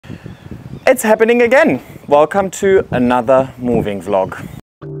It's happening again. Welcome to another moving vlog.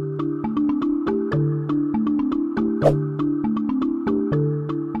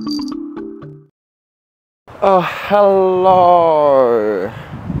 Oh, hello.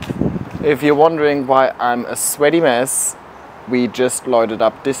 If you're wondering why I'm a sweaty mess, we just loaded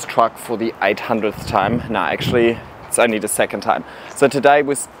up this truck for the 800th time. No, actually, it's only the second time. So today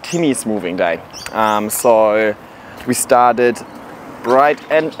was Timmy's moving day. So we started bright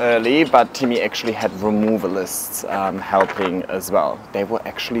and early, but Timmy actually had removalists helping as well. They were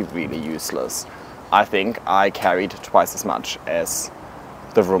actually really useless. I think I carried twice as much as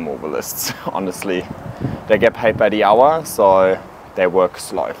the removalists, honestly. They get paid by the hour, so they work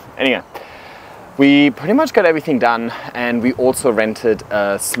slow. Anyway, we pretty much got everything done, and we also rented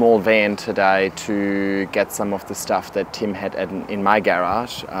a small van today to get some of the stuff that Tim had in my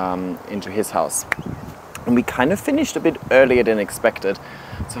garage into his house. And we kind of finished a bit earlier than expected.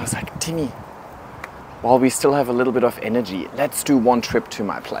 So I was like, Timmy, while we still have a little bit of energy, let's do one trip to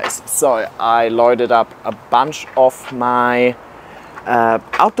my place. So I loaded up a bunch of my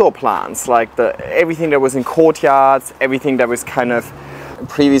outdoor plants, like everything that was in courtyards, everything that was kind of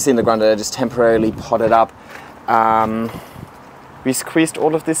previously in the ground that I just temporarily potted up. We squeezed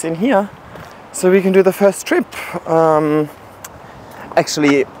all of this in here so we can do the first trip.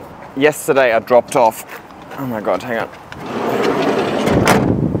 Actually, yesterday I dropped off, oh my god, hang on.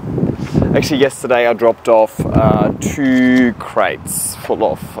 Actually, yesterday I dropped off 2 crates full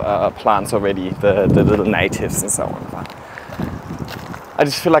of plants already, the little natives and so on. But I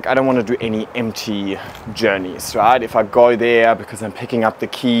just feel like I don't want to do any empty journeys, right? If I go there because I'm picking up the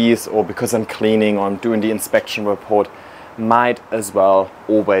keys or because I'm cleaning or I'm doing the inspection report, might as well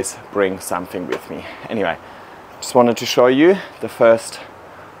always bring something with me. Anyway, just wanted to show you the first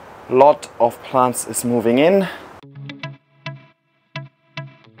lot of plants is moving in.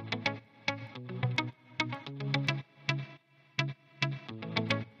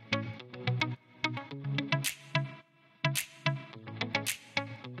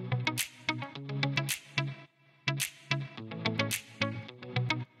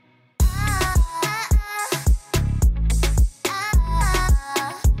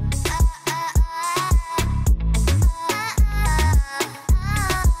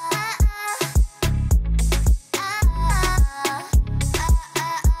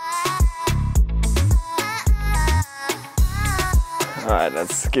 Alright,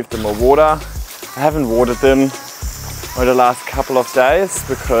 let's give them a water. I haven't watered them over the last couple of days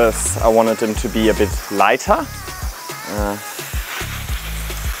because I wanted them to be a bit lighter.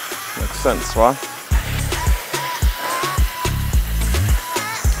 Makes sense, right?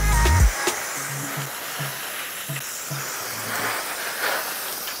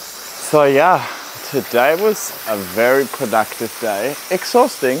 So yeah, today was a very productive day.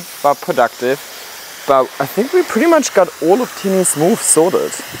 Exhausting, but productive. But I think we pretty much got all of Timmy's moves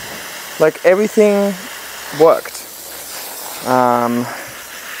sorted. Like everything worked.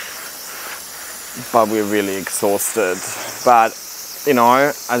 But we're really exhausted. But, you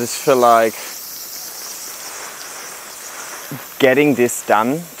know, I just feel like getting this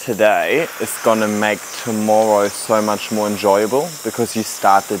done today is gonna make tomorrow so much more enjoyable because you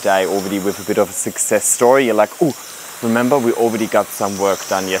start the day already with a bit of a success story. You're like, oh, remember we already got some work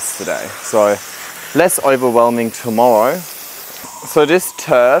done yesterday. So less overwhelming tomorrow. So this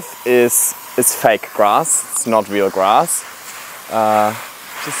turf is fake grass. It's not real grass.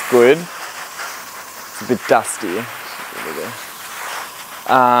 Just good. It's a bit dusty.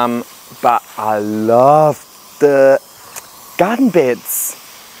 But I love the garden beds.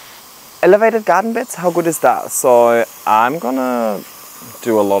 Elevated garden beds, how good is that? So I'm gonna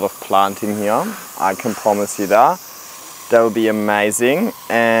do a lot of planting here. I can promise you that. That will be amazing.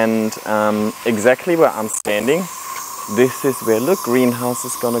 And exactly where I'm standing, this is where the greenhouse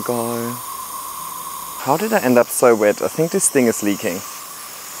is gonna go. How did I end up so wet? I think this thing is leaking.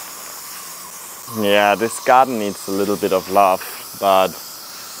 Yeah, this garden needs a little bit of love, but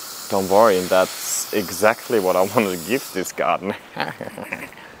don't worry, that's exactly what I want to give this garden.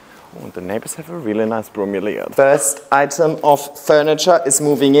 Oh, the neighbors have a really nice bromeliad. First item of furniture is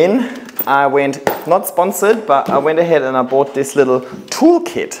moving in. I went, not sponsored, but I went ahead and I bought this little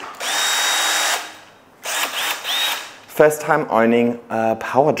toolkit. First time owning a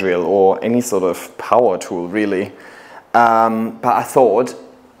power drill or any sort of power tool, really. But I thought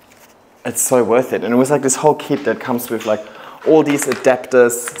it's so worth it. And it was like this whole kit that comes with like all these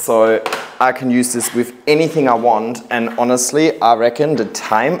adapters, so I can use this with anything I want. And honestly, I reckon the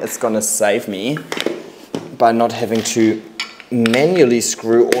time it's gonna save me by not having to manually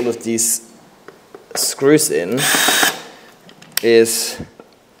screw all of these screws in is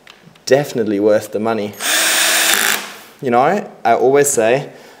definitely worth the money. You know, I always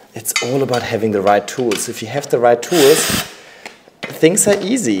say it's all about having the right tools. If you have the right tools, things are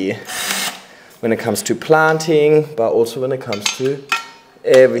easy when it comes to planting, but also when it comes to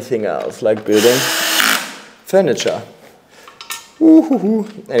everything else, like building furniture. Woo-hoo-hoo.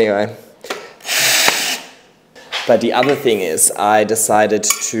 Anyway. But the other thing is, I decided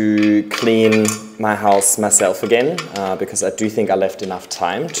to clean my house myself again, because I do think I left enough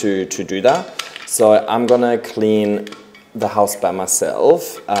time to do that. So I'm gonna clean the house by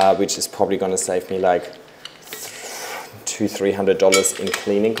myself, which is probably gonna save me like $200–300 in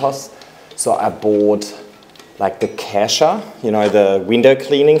cleaning costs. So I bought like the Kasher, you know, the window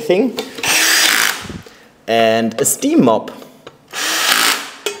cleaning thing, and a steam mop.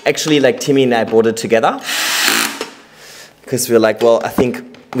 Actually, like Timmy and I bought it together because we were like, well, I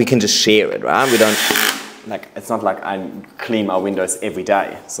think we can just share it, right? We don't, like, it's not like I clean my windows every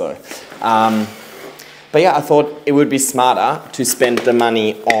day. So, but yeah, I thought it would be smarter to spend the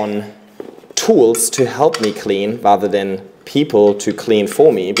money on tools to help me clean rather than people to clean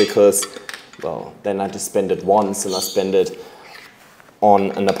for me, because, well, then I just spend it once and I spend it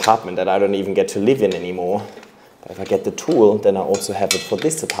on an apartment that I don't even get to live in anymore. But if I get the tool, then I also have it for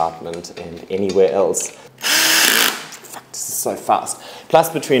this apartment and anywhere else. Fuck, this is so fast. Plus,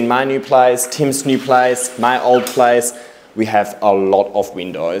 between my new place, Tim's new place, my old place, we have a lot of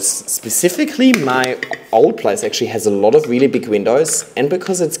windows. Specifically, my old place actually has a lot of really big windows, and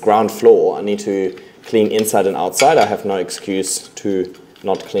because it's ground floor, I need to clean inside and outside. I have no excuse to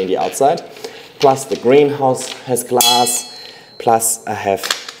not clean the outside. Plus, the greenhouse has glass. Plus, I have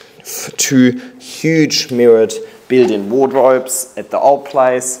 2 huge mirrored built-in wardrobes at the old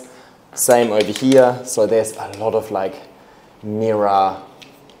place. Same over here. So there's a lot of like mirror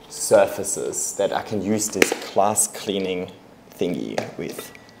surfaces that I can use this glass cleaning thingy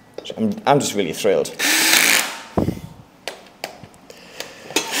with. I'm just really thrilled.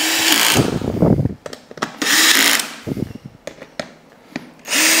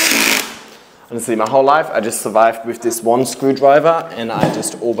 Honestly, my whole life I just survived with this one screwdriver, and I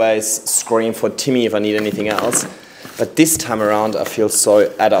just always scream for Timmy if I need anything else. But this time around I feel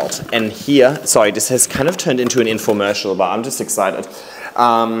so adult. And here, sorry, this has kind of turned into an infomercial, but I'm just excited.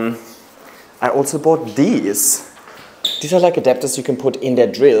 I also bought these. These are like adapters you can put in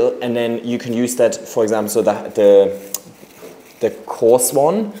that drill, and then you can use that, for example, so the coarse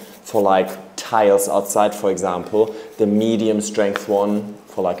one for like tiles outside, for example, the medium strength one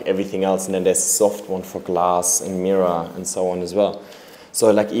for like everything else, and then there's a soft one for glass and mirror and so on as well. So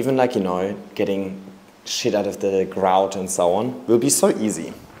like even like, you know, getting shit out of the grout and so on will be so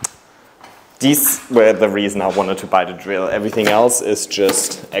easy. These were the reason I wanted to buy the drill. Everything else is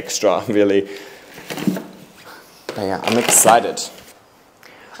just extra, really. But yeah, I'm excited.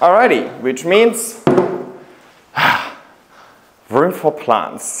 Alrighty, which means room for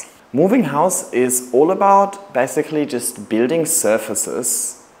plants. Moving house is all about basically just building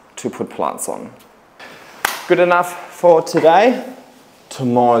surfaces to put plants on. Good enough for today.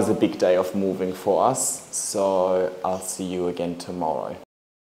 Tomorrow is a big day of moving for us, so I'll see you again tomorrow.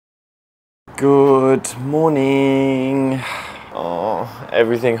 Good morning. Oh,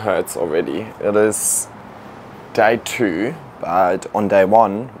 everything hurts already. It is day 2, but on day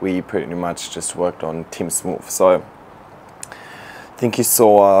 1 we pretty much just worked on Tim's move. So I think you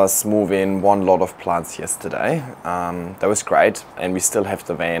saw us move in one lot of plants yesterday. That was great, and we still have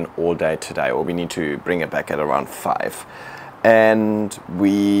the van all day today, or we need to bring it back at around 5. And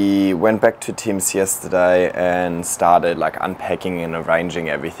we went back to Tim's yesterday and started like unpacking and arranging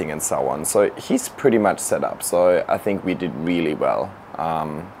everything and so on. So he's pretty much set up. So I think we did really well,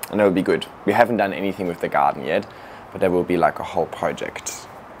 and it will be good. We haven't done anything with the garden yet, but there will be like a whole project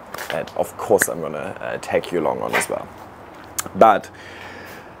that of course I'm gonna take you along on as well. But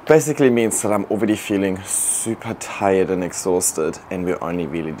basically means that I'm already feeling super tired and exhausted, and we're only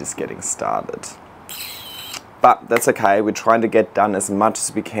really just getting started. But that's okay, we're trying to get done as much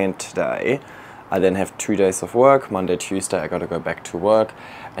as we can today. I then have 2 days of work. Monday, Tuesday I gotta go back to work,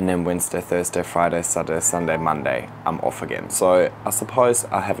 and then Wednesday, Thursday, Friday, Saturday, Sunday, Monday I'm off again. So I suppose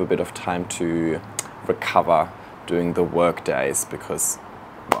I have a bit of time to recover during the work days, because,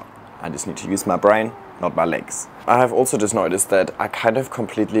 well, I just need to use my brain, not my legs. I have also just noticed that I kind of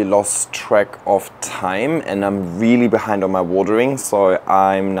completely lost track of time, and I'm really behind on my watering. So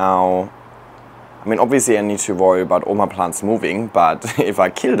I'm now, I mean, obviously I need to worry about all my plants moving, but if I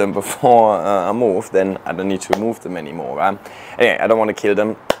kill them before I move, then I don't need to move them anymore, right? Anyway, I don't want to kill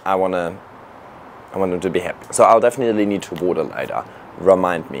them. I want them to be happy. So I'll definitely need to water later.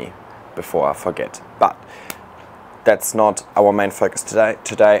 Remind me before I forget. But that's not our main focus today.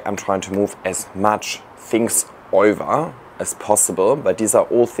 Today I'm trying to move as much things over as possible, but these are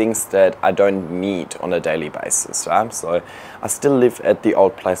all things that I don't need on a daily basis, right? So I still live at the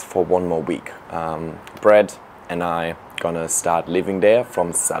old place for 1 more week. Brad and I gonna start living there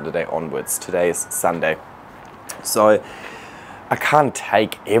from Saturday onwards. Today is Sunday. So I can't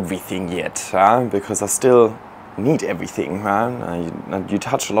take everything yet, because I still need everything, right? You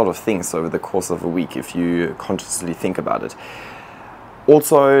touch a lot of things over the course of a week if you consciously think about it.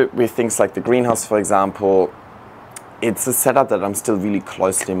 Also, with things like the greenhouse, for example, it's a setup that I'm still really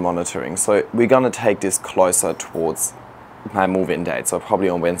closely monitoring. So we're gonna take this closer towards my move-in date, so probably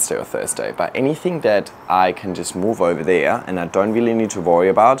on Wednesday or Thursday. But anything that I can just move over there and I don't really need to worry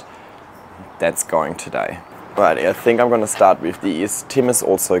about, that's going today. Right, I think I'm going to start with these. Tim is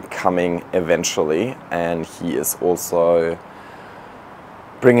also coming eventually, and he is also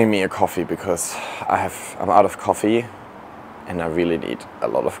bringing me a coffee because I'm out of coffee and I really need a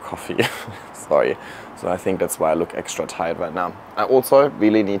lot of coffee. Sorry. So I think that's why I look extra tired right now. I also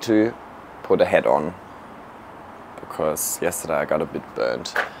really need to put a hat on because yesterday I got a bit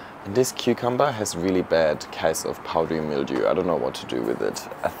burnt. And this cucumber has really bad case of powdery mildew. I don't know what to do with it.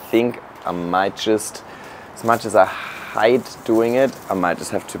 I think I might just, as much as I hate doing it, I might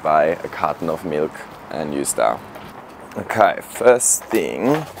just have to buy a carton of milk and use that. Okay, first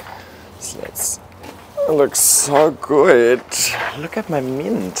thing, so it looks so good. Look at my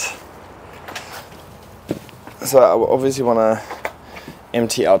mint. So I obviously want to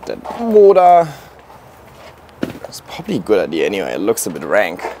empty out that water. It's probably a good idea anyway, it looks a bit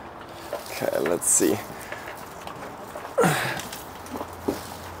rank. Okay, let's see.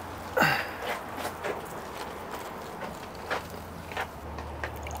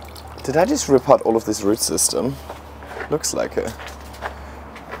 Did I just rip out all of this root system? Looks like it.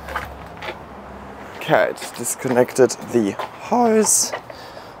 Okay, just disconnected the hose.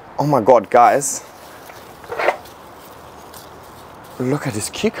 Oh my god, guys. Look at this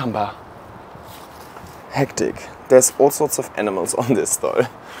cucumber. Hectic. There's all sorts of animals on this though.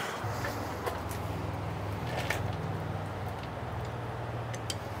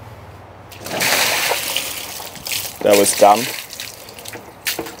 That was dumb.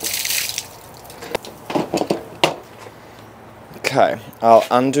 Okay, I'll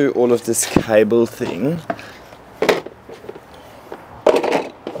undo all of this cable thing.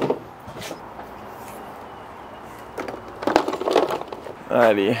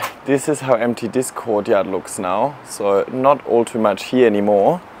 Alrighty, this is how empty this courtyard looks now, so not all too much here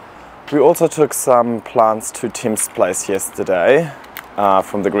anymore. We also took some plants to Tim's place yesterday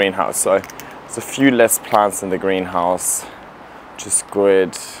from the greenhouse, so there's a few less plants in the greenhouse, which is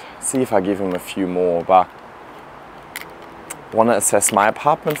good. See if I give him a few more, but I want to assess my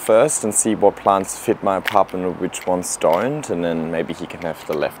apartment first and see what plants fit my apartment and which ones don't, and then maybe he can have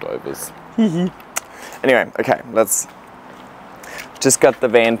the leftovers. Anyway, okay, let's just got the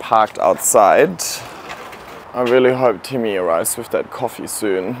van parked outside. I really hope Timmy arrives with that coffee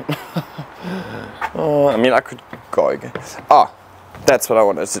soon. I mean, I could go again. Oh, that's what I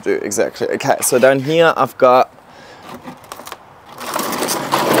wanted to do, exactly. Okay, so down here I've got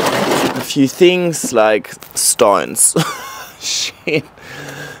a few things like stones. Shit,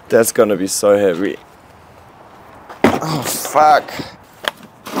 that's gonna be so heavy. Oh, fuck.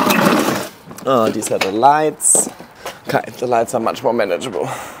 Oh, these are the lights. Okay, the lights are much more manageable.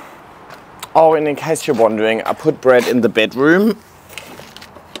 Oh, and in case you're wondering, I put Brad in the bedroom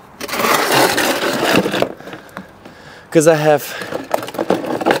because I have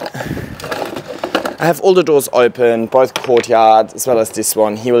all the doors open, both courtyard as well as this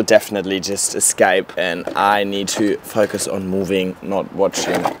one. He will definitely just escape and I need to focus on moving, not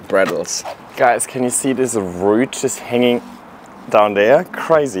watching Braddles. Guys, can you see this root just hanging down there?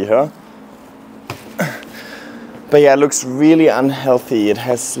 Crazy, huh? But yeah, it looks really unhealthy. It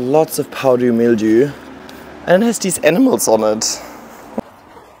has lots of powdery mildew and it has these animals on it.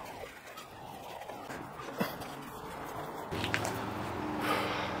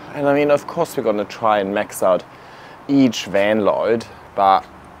 And I mean, of course we're gonna try and max out each van load, but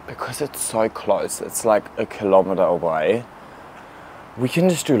because it's so close, it's like a kilometer away, we can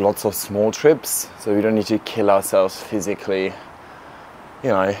just do lots of small trips, so we don't need to kill ourselves physically, you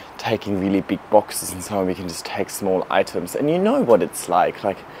know, taking really big boxes and so on. We can just take small items, and you know what it's like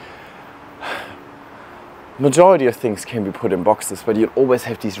majority of things can be put in boxes, but you'll always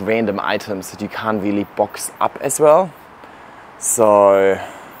have these random items that you can't really box up as well. So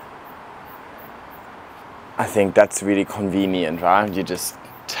I think that's really convenient, right? You just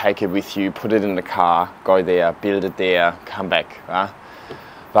take it with you, put it in the car, go there, build it there, come back, right?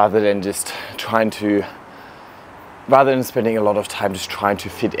 Rather than just trying to rather than spending a lot of time just trying to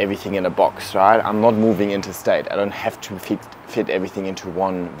fit everything in a box, right? I'm not moving interstate. I don't have to fit everything into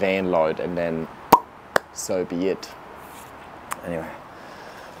one van load and then so be it. Anyway,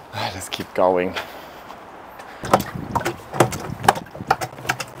 let's keep going.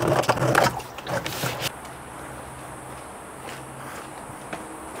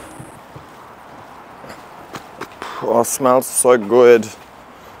 Oh, smells so good.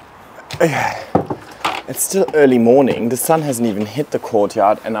 It's still early morning. The sun hasn't even hit the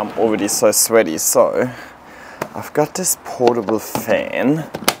courtyard and I'm already so sweaty. So I've got this portable fan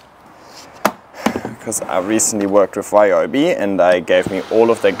because I recently worked with Ryobi and they gave me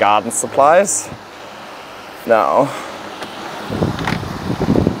all of their garden supplies. Now,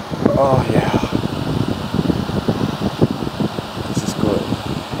 oh yeah, this is good.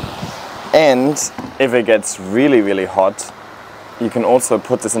 And if it gets really, really hot, you can also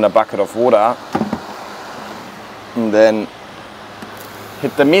put this in a bucket of water and then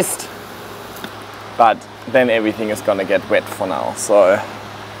hit the mist. But then everything is gonna get wet for now, so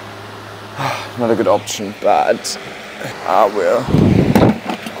not a good option, but I will.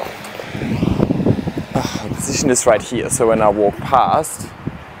 I'll position this right here, so when I walk past,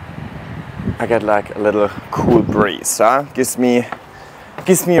 I get like a little cool breeze, huh? Gives me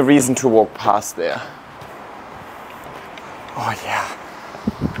a reason to walk past there. Oh yeah.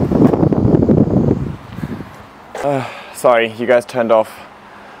 Sorry, you guys turned off.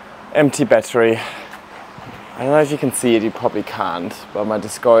 Empty battery. I don't know if you can see it, you probably can't, but my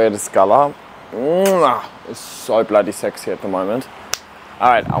Discovery Discolor is so bloody sexy at the moment.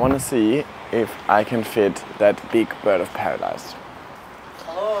 Alright, I want to see if I can fit that big bird of paradise.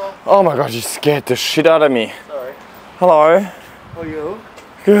 Hello. Oh my god, you scared the shit out of me. Sorry. Hello. How are you?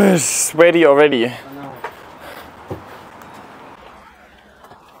 Good, sweaty already. I know.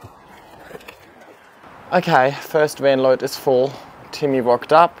 Okay, first van load is full. Timmy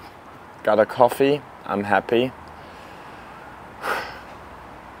walked up, got a coffee, I'm happy.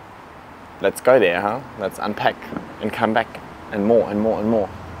 Let's go there, huh? Let's unpack and come back and more and more and more.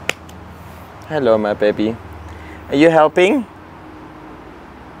 Hello, my baby. Are you helping?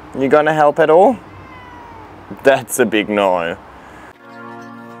 You gonna help at all? That's a big no.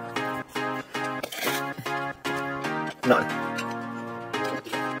 No.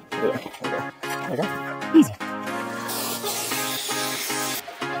 Yeah, okay. Okay. Easy.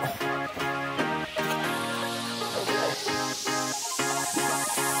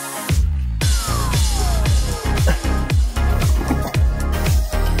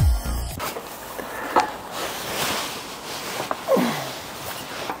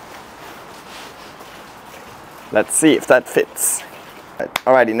 Let's see if that fits.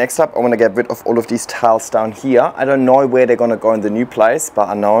 Alrighty, next up I want to get rid of all of these tiles down here. I don't know where they're going to go in the new place, but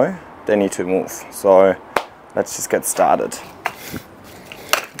I know they need to move. So let's just get started.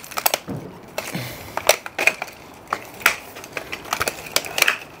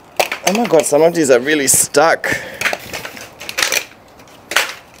 Oh my god, some of these are really stuck.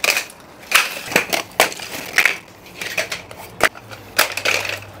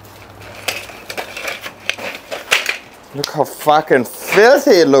 Look how fucking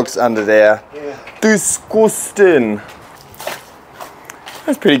filthy it looks under there. Yeah. Disgusting.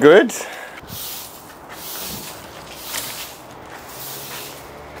 That's pretty good.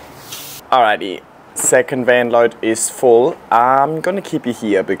 Alrighty, second van load is full. I'm gonna keep you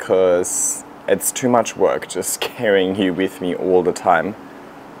here because it's too much work just carrying you with me all the time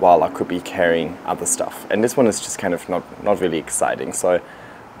while I could be carrying other stuff. And this one is just kind of not really exciting. So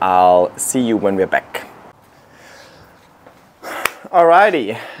I'll see you when we're back.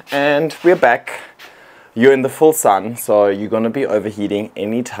 Alrighty, and we're back. You're in the full sun, so you're gonna be overheating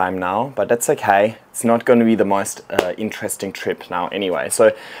any time now, but that's okay. It's not gonna be the most interesting trip now anyway.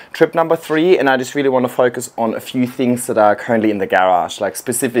 So trip number 3, and I just really want to focus on a few things that are currently in the garage, like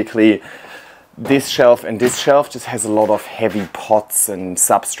specifically this shelf and this shelf just has a lot of heavy pots and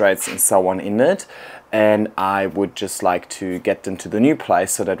substrates and so on in it. And I would just like to get them to the new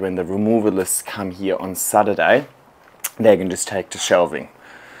place so that when the removalists come here on Saturday, they can just take the shelving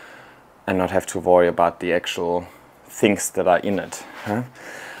and not have to worry about the actual things that are in it. Huh?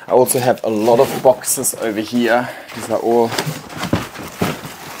 I also have a lot of boxes over here. These are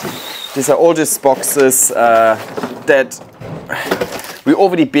all just boxes that we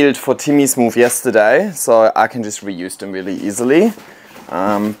already built for Timmy's move yesterday, so I can just reuse them really easily.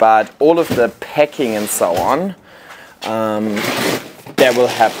 But all of the packing and so on, that will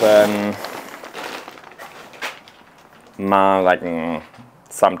happen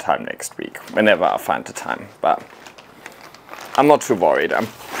sometime next week, whenever I find the time. But I'm not too worried. I'm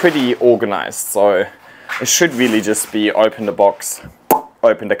pretty organized, so It should really just be open the box,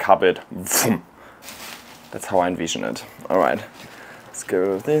 open the cupboard. Vroom. That's how I envision it. All right, let's get rid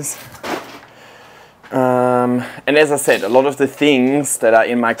of this. And as I said, a lot of the things that are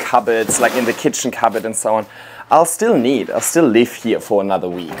in my cupboards, like in the kitchen cupboard and so on, I'll still live here for another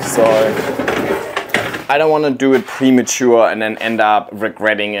week. So I don't want to do it premature and then end up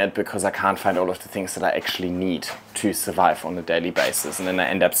regretting it because I can't find all of the things that I actually need to survive on a daily basis. And then I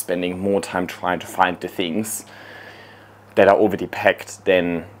end up spending more time trying to find the things that are already packed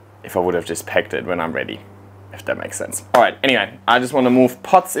than if I would have just packed it when I'm ready, if that makes sense. All right, anyway, I just want to move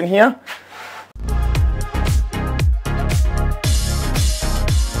pots in here.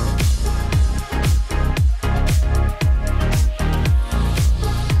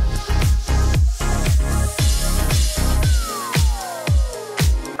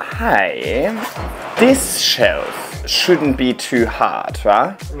 Hey, this shelf shouldn't be too hard,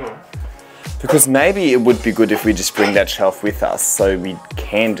 right? No. Because maybe it would be good if we just bring that shelf with us so we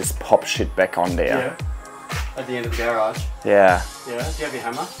can just pop shit back on there. Yeah. At the end of the garage. Yeah. Yeah. Do you have your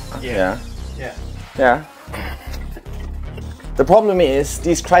hammer? Yeah. Yeah. Yeah. The problem is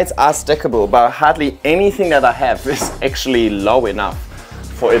these crates are stackable, but hardly anything that I have is actually low enough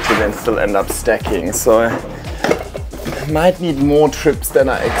for it to then still end up stacking. So might need more trips than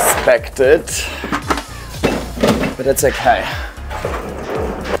I expected, but it's okay.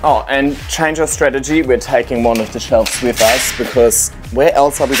 Oh, and change our strategy. We're taking one of the shelves with us because where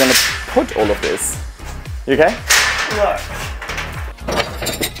else are we going to put all of this? You okay?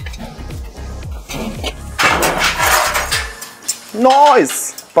 No.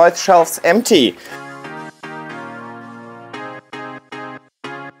 Nice! Both shelves empty.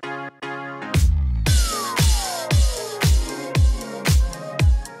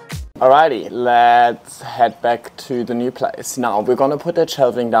 Alrighty, let's head back to the new place. Now we're gonna put that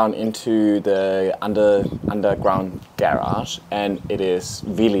shelving down into the underground garage, and it is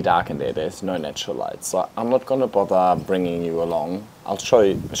really dark in there. There's no natural light, so I'm not gonna bother bringing you along. I'll show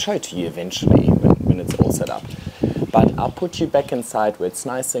it to you eventually when it's all set up. But I'll put you back inside where it's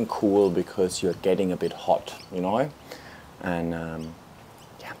nice and cool because you're getting a bit hot, you know. And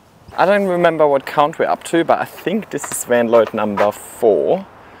yeah, I don't remember what count we're up to, but I think this is van load number 4.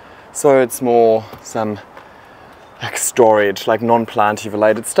 So it's more some like storage, like non-planty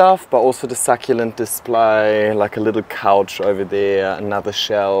related stuff, but also the succulent display, like a little couch over there, another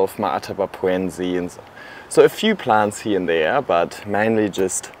shelf, my Atabapuense, and so a few plants here and there, but mainly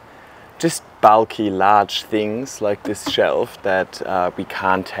just bulky, large things like this shelf that we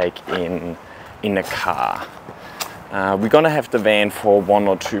can't take in a car. We're gonna have the van for 1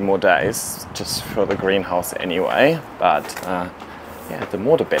 or 2 more days, just for the greenhouse anyway, but yeah, the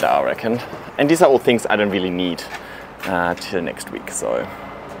more the better, I reckon. And these are all things I don't really need till next week. So,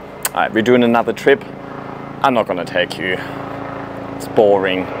 alright, we're doing another trip. I'm not gonna take you. It's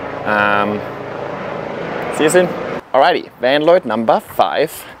boring. See you soon. Alrighty, van load number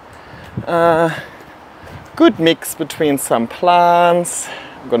 5. Good mix between some plants.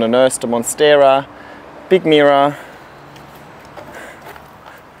 I'm gonna nurse the Monstera. Big mirror.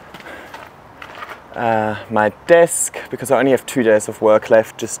 My desk, because I only have 2 days of work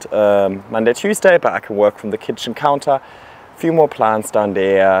left, just Monday, Tuesday, but I can work from the kitchen counter. A few more plants down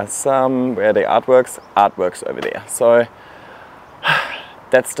there, some where the artworks over there. So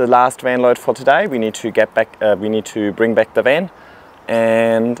that's the last van load for today. We need to get back, we need to bring back the van,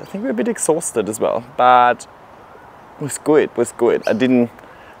 and I think we're a bit exhausted as well, but it was good. I didn't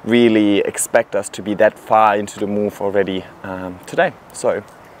really expect us to be that far into the move already today. So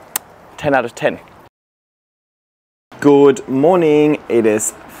 10 out of 10. Good morning. It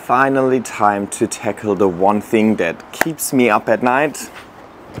is finally time to tackle the one thing that keeps me up at night,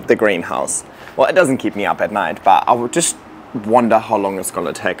 the greenhouse. Well, it doesn't keep me up at night, but I would just wonder how long it's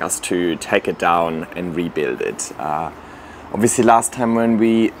gonna take us to take it down and rebuild it. Obviously last time when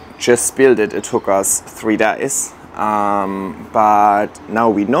we just built it, it took us 3 days, but now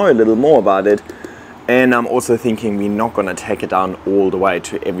we know a little more about it. And I'm also thinking we're not going to take it down all the way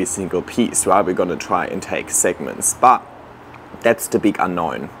to every single piece, right? We're going to try and take segments, but that's the big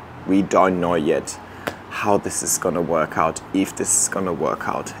unknown. We don't know yet how this is going to work out, if this is going to work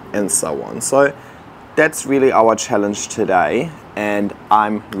out, and so on. So that's really our challenge today, and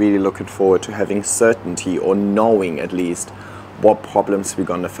I'm really looking forward to having certainty, or knowing at least what problems we're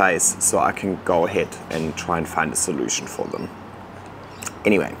going to face, so I can go ahead and try and find a solution for them.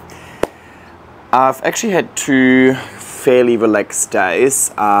 Anyway, I've actually had 2 fairly relaxed days.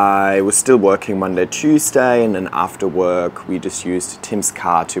 I was still working Monday, Tuesday, and then after work we just used Tim's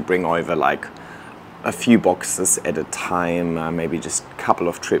car to bring over like a few boxes at a time, maybe just a couple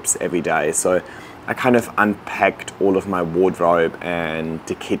of trips every day. So I kind of unpacked all of my wardrobe and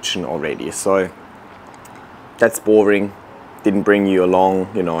the kitchen already. So that's boring, didn't bring you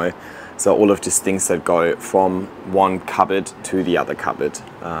along, you know. So all of these things that go from one cupboard to the other cupboard.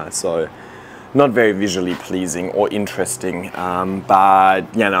 So not very visually pleasing or interesting, but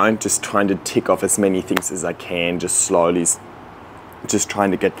you know, just trying to tick off as many things as I can, just slowly, just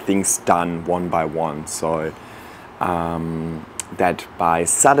trying to get things done one by one. So that by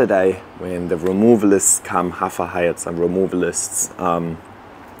Saturday, when the removalists come, Hafa hired some removalists,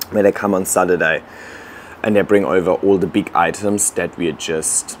 when they come on Saturday and they bring over all the big items, that we are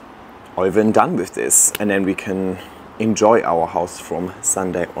just over and done with this, and then we can enjoy our house from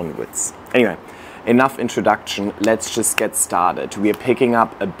Sunday onwards. Anyway, enough introduction, let's just get started. We are picking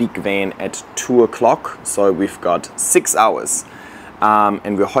up a big van at 2 o'clock, so we've got 6 hours,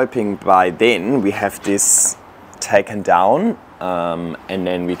 and we're hoping by then we have this taken down, and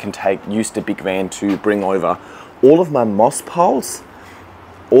then we can use the big van to bring over all of my moss piles,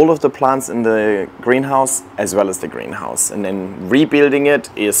 all of the plants in the greenhouse as well as the greenhouse, and then rebuilding it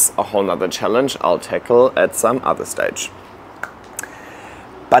is a whole nother challenge I'll tackle at some other stage.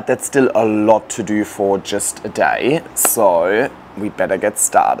 But that's still a lot to do for just a day, so we better get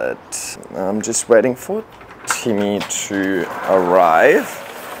started. I'm just waiting for Timmy to arrive,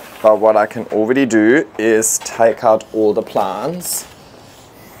 but what I can already do is take out all the plants.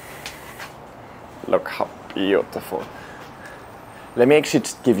 Look how beautiful. Let me actually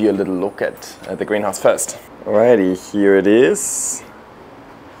give you a little look at the greenhouse first. Alrighty, here it is.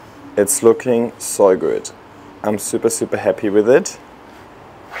 It's looking so good. I'm super happy with it.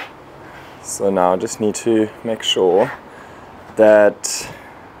 So now I just need to make sure that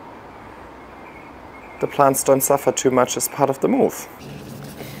the plants don't suffer too much as part of the move.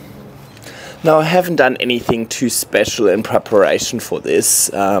 Now I haven't done anything too special in preparation for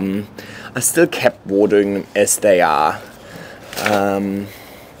this. I still kept watering them as they are.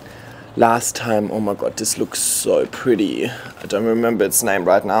 Last time, oh my god, this looks so pretty. I don't remember its name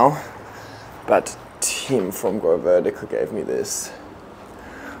right now, but Tim from Go Vertical gave me this.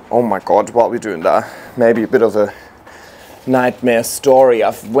 Oh my god, what are we doing there? Maybe a bit of a nightmare story.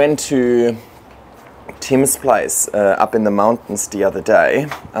 I went to Tim's place up in the mountains the other day.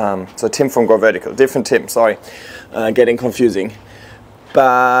 So Tim from Go Vertical, different Tim, sorry, getting confusing.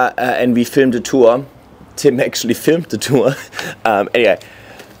 But and we filmed a tour. Tim actually filmed the tour. Anyway,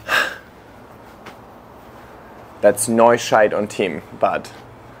 that's no shade on Tim, but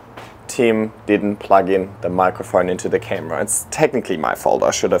Tim didn't plug in the microphone into the camera. It's technically my fault.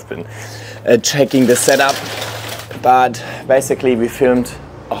 I should have been checking the setup. But basically we filmed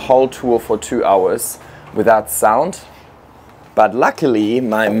a whole tour for 2 hours without sound. But luckily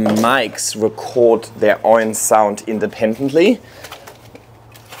my mics record their own sound independently.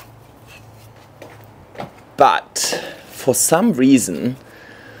 But for some reason,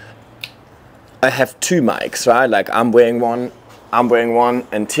 I have 2 mics, right? Like I'm wearing one,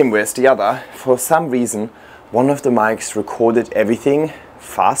 and Tim wears the other. For some reason, one of the mics recorded everything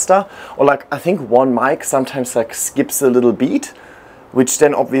faster. Or like, I think one mic sometimes like skips a little beat, which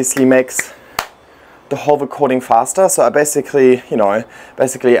then obviously makes the whole recording faster. So I basically, you know,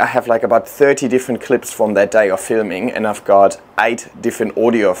 I have like about 30 different clips from that day of filming, and I've got 8 different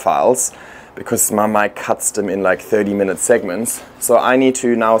audio files, because my mic cuts them in like 30-minute segments. So I need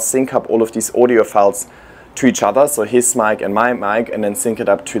to now sync up all of these audio files to each other, so his mic and my mic, and then sync it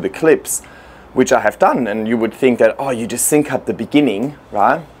up to the clips, which I have done. And you would think that, oh, you just sync up the beginning,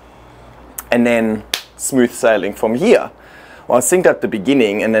 right? And then smooth sailing from here. Well, I synced up the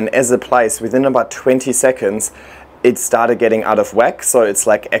beginning, and then as it plays, within about 20 seconds, it started getting out of whack, so it's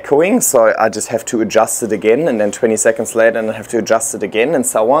like echoing, so I just have to adjust it again, and then 20 seconds later, and I have to adjust it again, and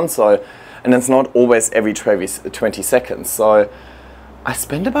so on. So, and it's not always every 20 seconds. So I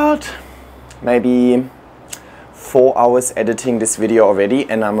spent about maybe 4 hours editing this video already,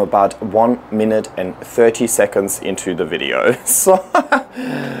 and I'm about 1 minute and 30 seconds into the video. So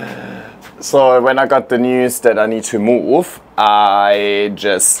when I got the news that I need to move, I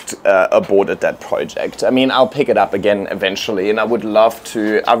just aborted that project. I mean, I'll pick it up again eventually, and I would love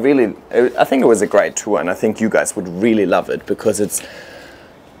to. I think it was a great tour, and I think you guys would really love it, because it's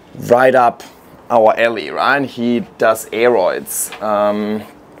right up our alley, right? He does aeroids,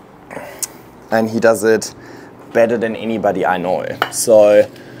 and he does it better than anybody I know. So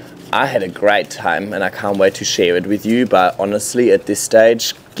I had a great time, and I can't wait to share it with you. But honestly, at this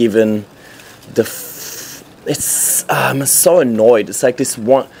stage, given I'm so annoyed. It's like this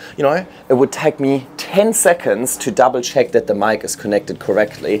one, you know, it would take me 10 seconds to double check that the mic is connected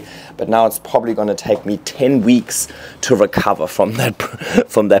correctly, but now it's probably going to take me 10 weeks to recover from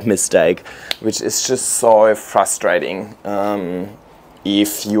that mistake, which is just so frustrating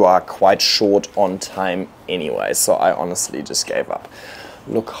if you are quite short on time anyway. So I honestly just gave up.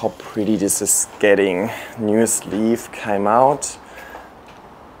 Look how pretty this is getting. Newest leaf came out.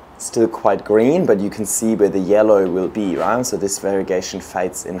 Still quite green, but you can see where the yellow will be, right? So this variegation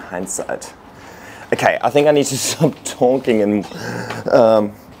fades in hindsight. Okay, I think I need to stop talking and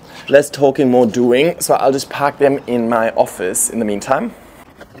less talking, more doing. So I'll just park them in my office in the meantime.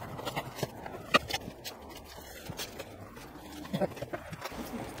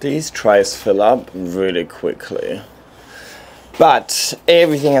 These trays fill up really quickly. But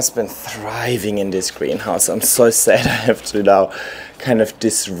everything has been thriving in this greenhouse. I'm so sad I have to now kind of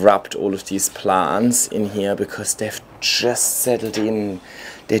disrupt all of these plants in here because they've just settled in.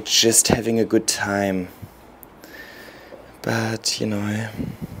 They're just having a good time. But, you know,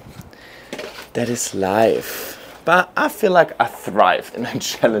 that is life. But I feel like I thrive in a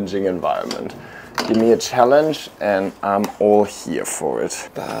challenging environment. Give me a challenge and I'm all here for it.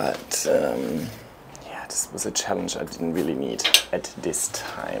 But, yeah, this was a challenge I didn't really need at this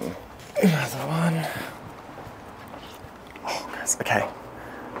time. Another one. Oh, guys, okay.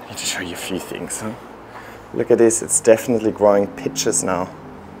 I need to show you a few things, huh? Look at this, it's definitely growing pitches now.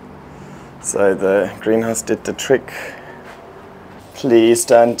 So the greenhouse did the trick. Please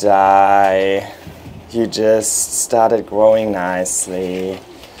don't die. You just started growing nicely.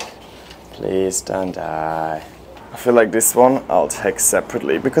 Please don't die. I feel like this one I'll take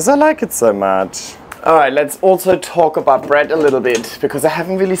separately because I like it so much. Alright, let's also talk about bread a little bit because I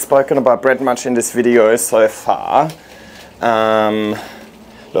haven't really spoken about bread much in this video so far.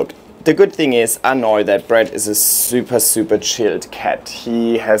 Look, the good thing is I know that Brett is a super chilled cat.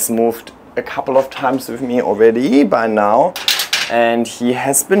 He has moved a couple of times with me already by now and he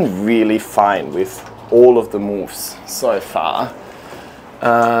has been really fine with all of the moves so far.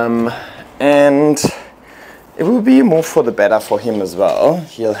 And it will be more for the better for him as well.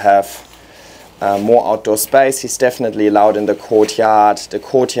 He'll have more outdoor space. He's definitely allowed in the courtyard. The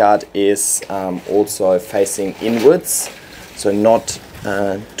courtyard is also facing inwards, so not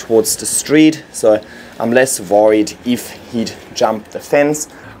towards the street. So I'm less worried if he'd jump the fence.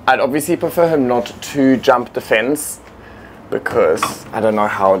 I'd obviously prefer him not to jump the fence because I don't know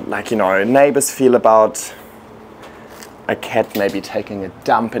how, like, you know, neighbors feel about a cat maybe taking a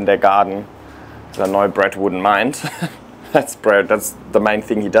dump in their garden. So I know Brett wouldn't mind. That's Brett, that's the main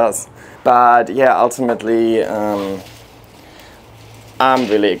thing he does. But yeah, ultimately, I'm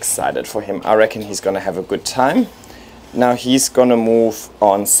really excited for him. I reckon he's gonna have a good time. Now he's gonna move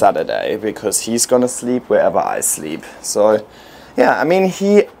on Saturday because he's gonna sleep wherever I sleep. So yeah, I mean,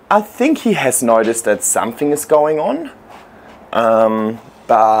 I think he has noticed that something is going on.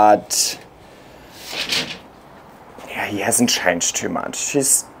 But yeah, he hasn't changed too much.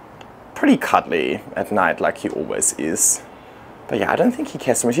 He's pretty cuddly at night like he always is. But yeah, I don't think he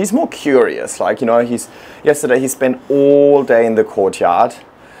cares so much. He's more curious. Like, you know, yesterday he spent all day in the courtyard.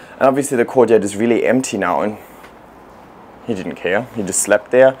 And obviously the courtyard is really empty now and he didn't care. He just slept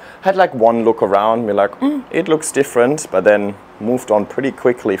there. Had like one look around, be like, it looks different, but then moved on pretty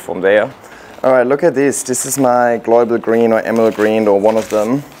quickly from there. All right, look at this. This is my global green or emerald green or one of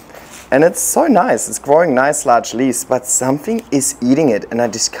them. And it's so nice. It's growing nice large leaves, but something is eating it and I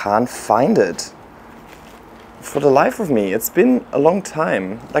just can't find it. For the life of me, it's been a long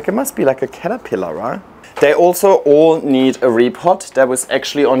time. Like, it must be like a caterpillar, right? They also all need a repot. That was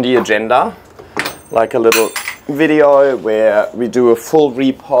actually on the agenda. Like a little video where we do a full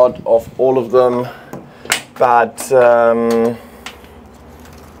repot of all of them. But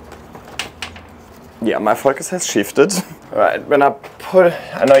yeah, my focus has shifted. Right, when I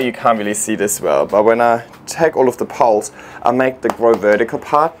know you can't really see this well, but when I take all of the poles, I make the grow vertical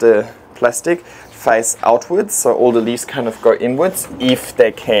part, the plastic, face outwards, so all the leaves kind of go inwards, if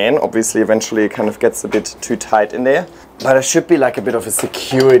they can. Obviously, eventually it kind of gets a bit too tight in there. But it should be like a bit of a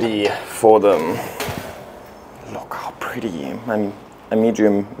security for them. Look how pretty, a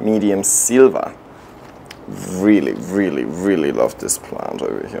medium silver. Really love this plant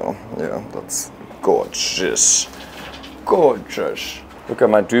over here. Yeah, that's gorgeous. Gorgeous. Look at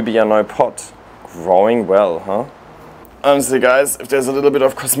my dubia no pot. Growing well, huh? Honestly guys, if there's a little bit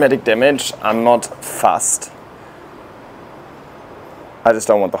of cosmetic damage, I'm not fussed. I just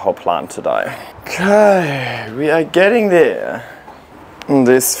don't want the whole plant to die. Okay, we are getting there. And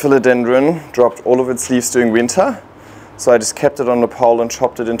this philodendron dropped all of its leaves during winter. So I just kept it on the pole and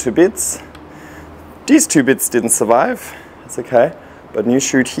chopped it into bits. These two bits didn't survive. It's okay. But new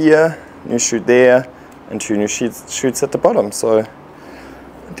shoot here, new shoot there. and 2 new shoots at the bottom. So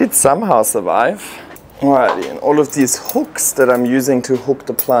I did somehow survive. Alrighty, and all of these hooks that I'm using to hook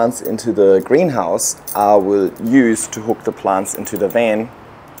the plants into the greenhouse, I will use to hook the plants into the van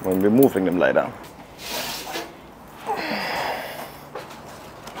when we're moving them later.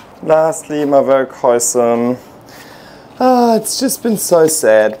 Lastly, my vercoisum. It's just been so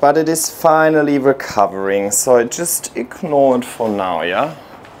sad, but it is finally recovering, so just ignore it for now, yeah?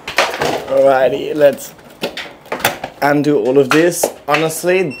 Alrighty, let's undo all of this.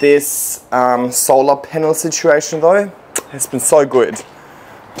 Honestly, this solar panel situation though has been so good.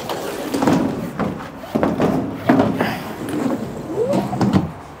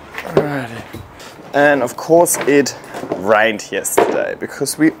 Alrighty. And of course it rained yesterday,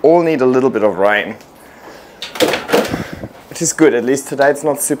 because we all need a little bit of rain. Which is good, at least today it's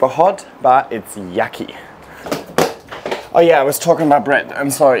not super hot, but it's yucky. Oh yeah, I was talking about bread.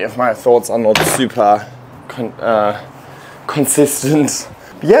 I'm sorry if my thoughts are not super consistent.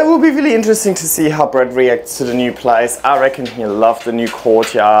 Yeah, it will be really interesting to see how Brett reacts to the new place. I reckon he'll love the new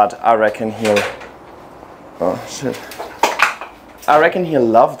courtyard. I reckon he'll... Oh shit. I reckon he'll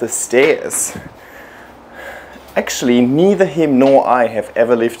love the stairs. Actually, neither him nor I have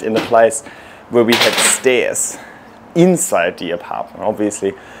ever lived in a place where we had stairs inside the apartment.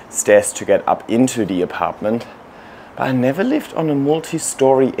 Obviously, stairs to get up into the apartment. But I never lived on a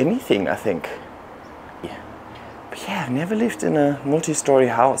multi-story anything, I think. But yeah, I've never lived in a multi-story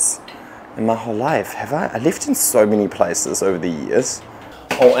house in my whole life, have I? I lived in so many places over the years.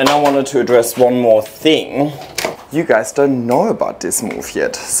 Oh, and I wanted to address one more thing. You guys don't know about this move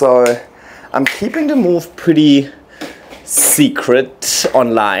yet. So I'm keeping the move pretty secret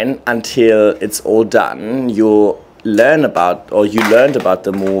online until it's all done. You'll learn about, or you learned about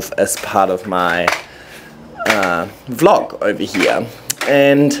the move as part of my vlog over here.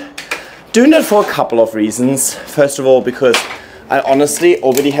 And doing that for a couple of reasons. First of all, because I honestly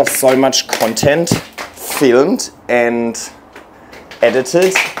already have so much content filmed and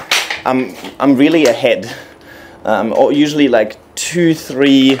edited. I'm really ahead, or usually like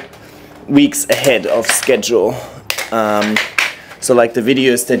 2-3 weeks ahead of schedule. So like the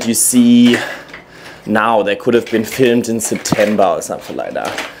videos that you see now, they could have been filmed in September or something like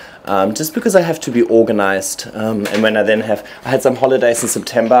that. Just because I have to be organized, and when I had some holidays in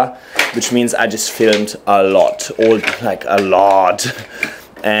September, which means I just filmed a lot, a lot,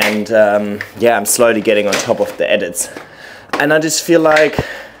 and yeah, I'm slowly getting on top of the edits, and I just feel like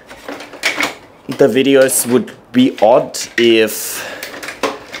the videos would be odd if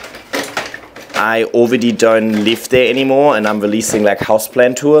I already don't live there anymore and I'm releasing like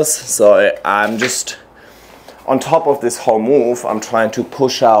houseplant tours. So I'm just on top of this whole move. I'm trying to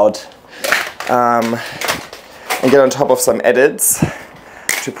push out and get on top of some edits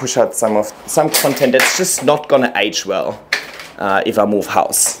to push out some content that's just not gonna age well if I move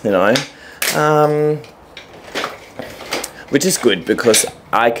house, you know. Which is good because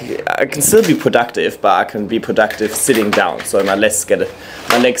I can still be productive, but I can be productive sitting down, so my legs get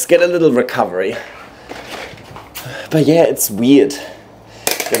a little recovery. But yeah, it's weird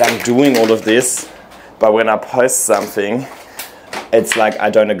that I'm doing all of this, but when I post something, it's like I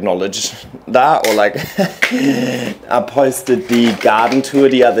don't acknowledge that, or like I posted the garden tour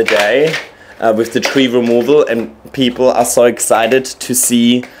the other day with the tree removal, and people are so excited to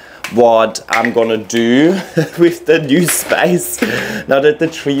see what I'm gonna do with the new space now that the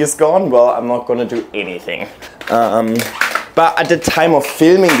tree is gone. Well, I'm not gonna do anything. But at the time of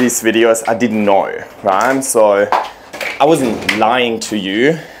filming these videos, I didn't know, right? So I wasn't lying to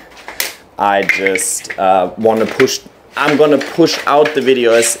you. I just I'm gonna push out the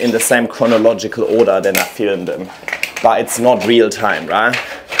videos in the same chronological order than I filmed them. But it's not real time, right?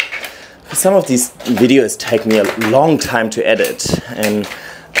 Some of these videos take me a long time to edit, and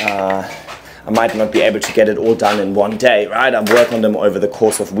I might not be able to get it all done in one day, right? I work on them over the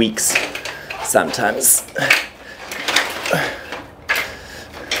course of weeks sometimes.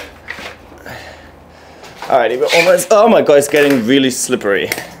 Alrighty, we're almost, oh my god, it's getting really slippery.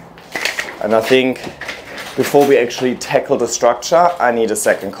 And I think before we actually tackle the structure, I need a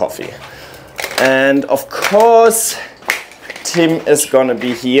second coffee. And of course, Tim is gonna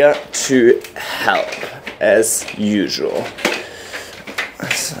be here to help, as usual.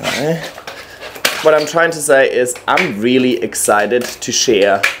 So, what I'm trying to say is I'm really excited to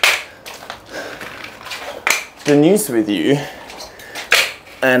share the news with you,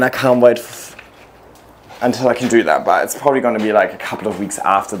 and I can't wait until I can do that, but it's probably going to be like a couple of weeks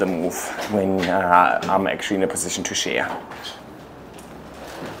after the move when I'm actually in a position to share.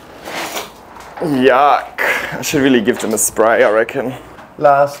 Yuck. I should really give them a spray, I reckon.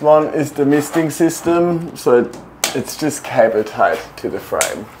 Last one is the misting system, so it's just cable tied to the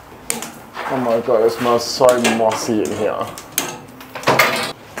frame. Oh my god, it smells so mossy in here.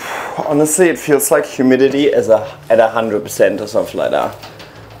 Honestly, it feels like humidity is at 100% or something like that.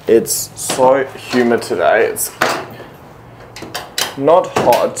 It's so humid today. It's not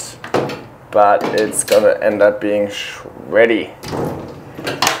hot, but it's gonna end up being shreddy.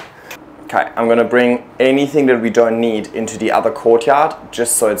 Okay, I'm gonna bring anything that we don't need into the other courtyard,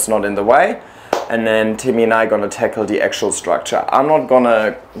 just so it's not in the way. And then Timmy and I are gonna tackle the actual structure. I'm not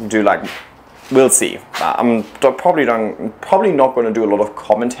gonna do like, we'll see. I'm probably not gonna do a lot of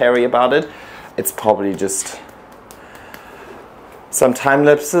commentary about it. It's probably just some time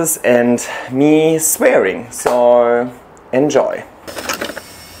lapses and me swearing, so enjoy.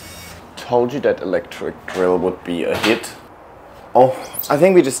 Told you that electric drill would be a hit. Oh, I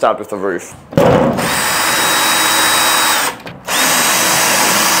think we just start with the roof.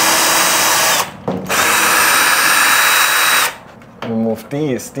 Remove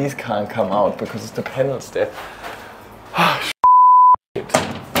these can't come out because it's the panels there. Oh, shit.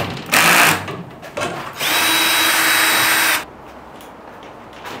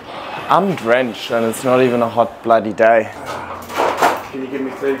 I'm drenched and it's not even a hot bloody day. Can you give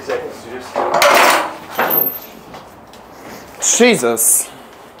me 30 seconds to just... Jesus.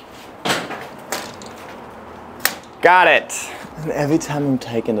 Got it. And every time I'm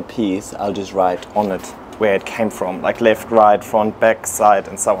taking a piece, I'll just write on it where it came from, like left, right, front, back, side,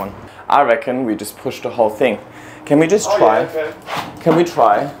 and so on. I reckon we just push the whole thing. Can we just try? Yeah, okay. Can we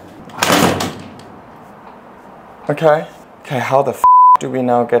try? Okay. Okay, how the f do we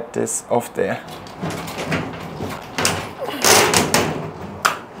now get this off there?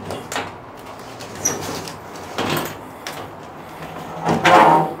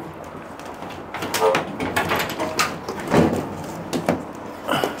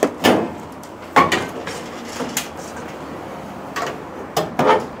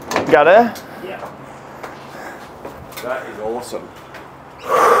 Got it? Yeah. That is awesome.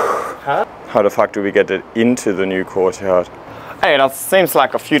 Huh? How the fuck do we get it into the new courtyard? Hey, that seems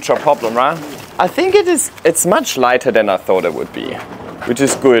like a future problem, right? I think it's much lighter than I thought it would be, which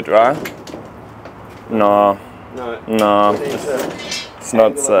is good, right? No. No. No. It's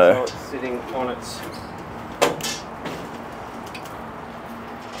not so. It's sitting on its...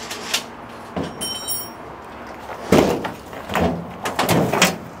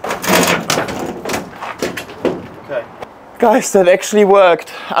 Guys, that actually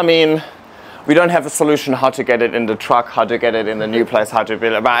worked. I mean, we don't have a solution how to get it in the truck, how to get it in the new place, how to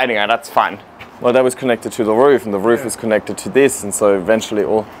build it, but anyway, that's fine. Well, that was connected to the roof, and the roof is connected to this, and so eventually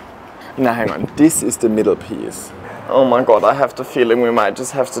all... Now hang on, this is the middle piece. Oh my god, I have the feeling we might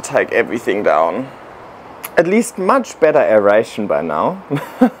just have to take everything down. At least much better aeration by now.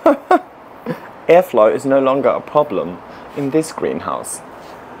 Airflow is no longer a problem in this greenhouse.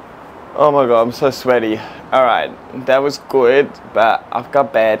 Oh my god, I'm so sweaty. Alright, that was good, but I've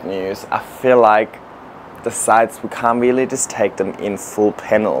got bad news. I feel like the sides, we can't really just take them in full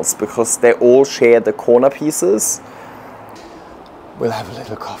panels because they all share the corner pieces. We'll have a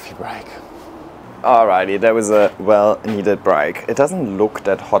little coffee break. Alrighty, that was a well-needed break. It doesn't look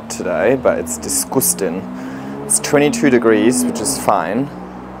that hot today, but it's disgusting. It's 22 degrees, which is fine.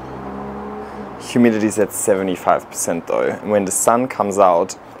 Humidity's at 75% though, and when the sun comes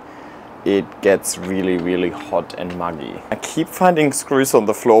out, it gets really, really hot and muggy. I keep finding screws on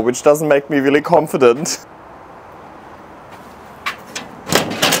the floor, which doesn't make me really confident.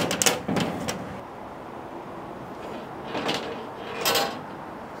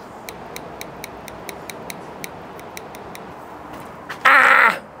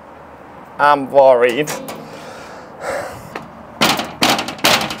 Ah! I'm worried.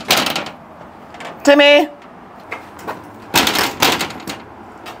 Timmy!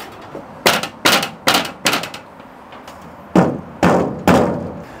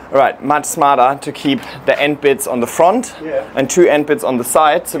 Alright, much smarter to keep the end bits on the front and two end bits on the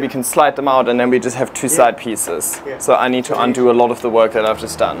side so we can slide them out and then we just have two side pieces. So I need to undo a lot of the work that I've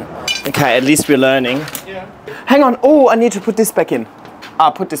just done. Okay, at least we're learning. Hang on, oh, I need to put this back in.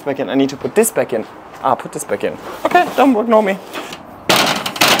 Put this back in. I need to put this back in. Put this back in. Okay, don't ignore me.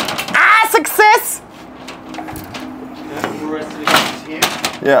 Success! The rest of it is here.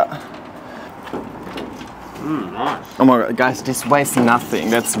 Yeah. Nice. Oh my god, guys, this weighs nothing.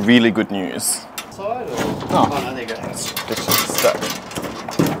 That's really good news. Side or? Oh, No, there you go. This is stuck.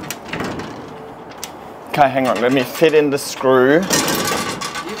 Okay, hang on. Let me fit in the screw.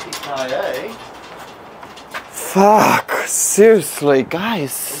 Yippee-ki-yay. Fuck, seriously,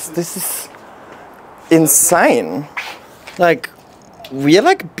 guys, this is insane. Like, we're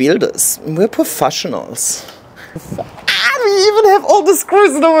like builders. We're professionals. We even have all the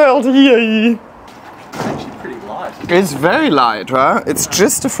screws in the world here. It's actually pretty light. It's very light, right? It's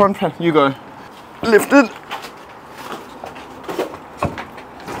just the front panel. You go. Lift it.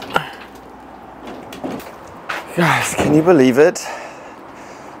 Guys, can you believe it?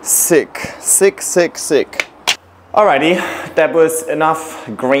 Sick, sick, sick, sick. Alrighty, that was enough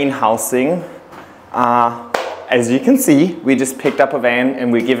greenhousing. As you can see, we just picked up a van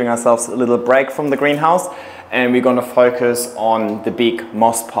and we're giving ourselves a little break from the greenhouse, and we're going to focus on the big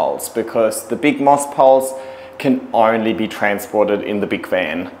moss poles, because the big moss poles can only be transported in the big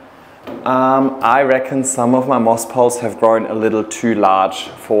van. I reckon some of my moss poles have grown a little too large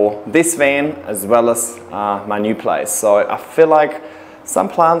for this van as well as my new place. So I feel like some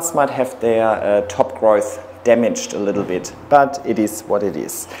plants might have their top growth damaged a little bit, but it is what it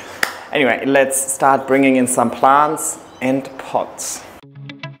is. Anyway, let's start bringing in some plants and pots.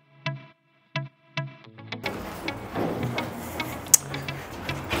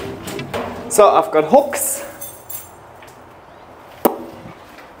 So I've got hooks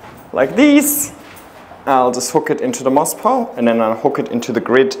like these. I'll just hook it into the moss pole and then I'll hook it into the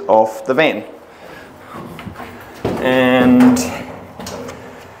grid of the van. And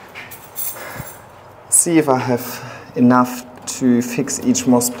see if I have enough to fix each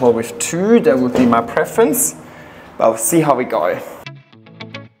moss pole with 2. That would be my preference, but we'll see how we go.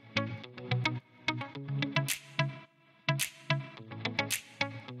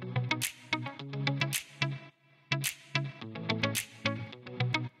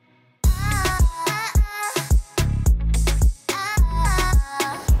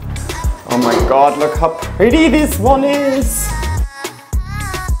 Oh my god, look how pretty this one is!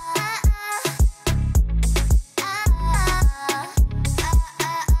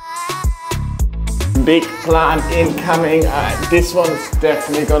 Big plant incoming. This one's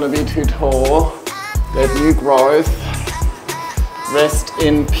definitely gonna be too tall. That new growth. Rest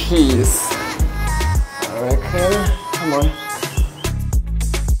in peace, I reckon. Come on.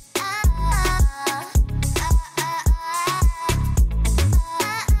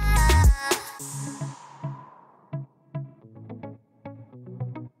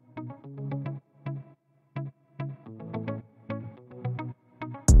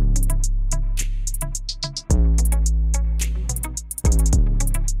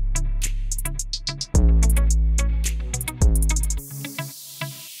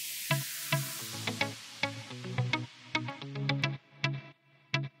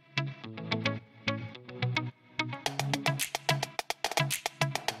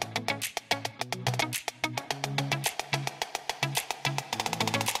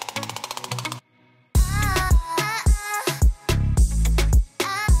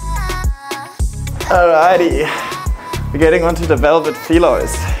 Alrighty, we're getting onto the velvet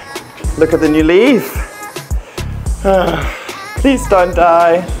phyllos. Look at the new leaf. Please don't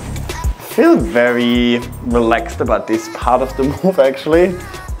die. I feel very relaxed about this part of the move actually,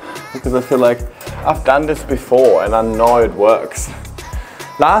 because I feel like I've done this before and I know it works.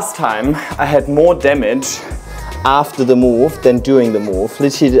 Last time I had more damage after the move than during the move.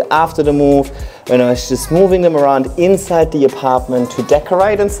 Literally after the move, when I was just moving them around inside the apartment to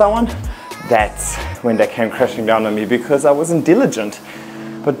decorate and so on, that's when they came crashing down on me because I wasn't diligent.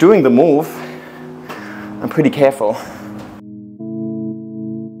 But doing the move, I'm pretty careful.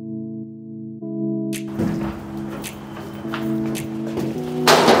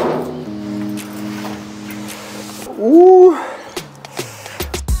 Ooh.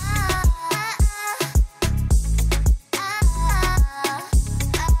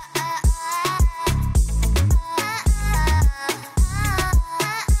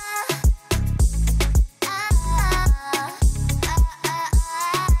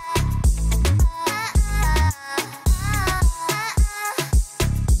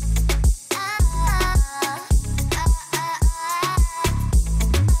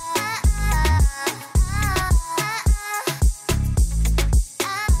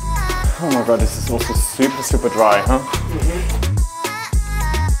 Oh my god, this is also super dry, huh?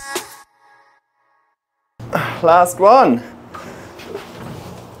 Mm-hmm. Last one.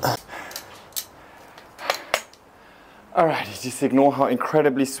 Alright, just ignore how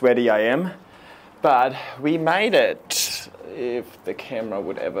incredibly sweaty I am, but we made it. If the camera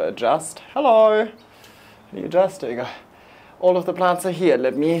would ever adjust. Hello! Can you adjust? There you go. All of the plants are here.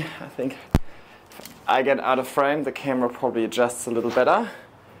 Let me, I think, if I get out of frame, the camera probably adjusts a little better.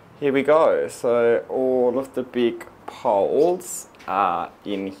 Here we go. So all of the big poles are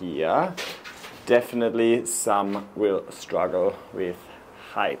in here. Definitely some will struggle with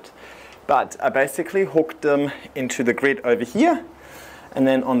height. But I basically hooked them into the grid over here. And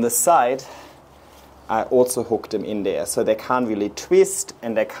then on the side, I also hooked them in there, so they can't really twist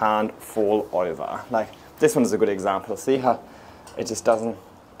and they can't fall over. Like this one is a good example. See how it just doesn't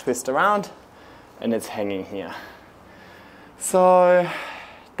twist around and it's hanging here. So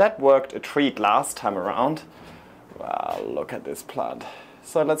that worked a treat last time around. Wow, look at this plant.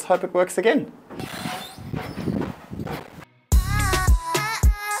 So let's hope it works again.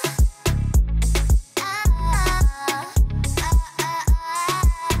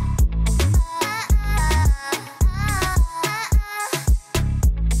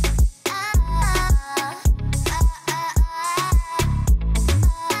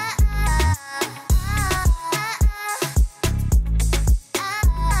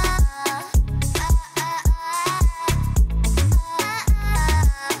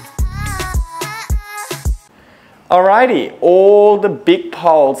 Alrighty, all the big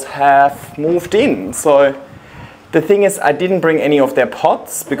poles have moved in. So the thing is, I didn't bring any of their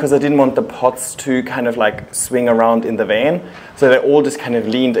pots because I didn't want the pots to kind of like swing around in the van. So they all just kind of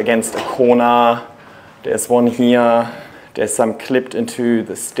leaned against a corner. There's one here. There's some clipped into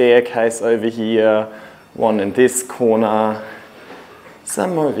the staircase over here. One in this corner.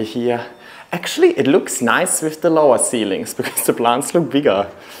 Some over here. Actually, it looks nice with the lower ceilings because the plants look bigger.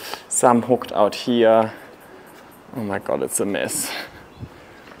 Some hooked out here. Oh my god, it's a mess.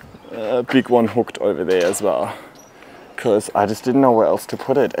 A big one hooked over there as well. Because I just didn't know where else to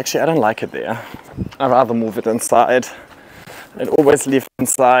put it. Actually, I don't like it there. I'd rather move it inside. It always live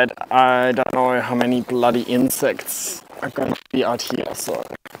inside. I don't know how many bloody insects are gonna be out here. So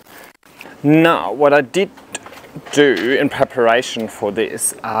now, what I did do in preparation for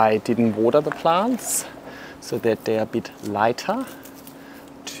this, I didn't water the plants so that they're a bit lighter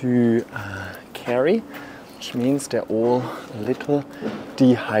to carry. Which means they're all a little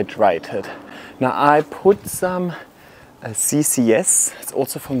dehydrated. Now I put some CCS, it's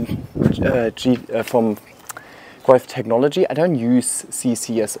also from Growth Technology. I don't use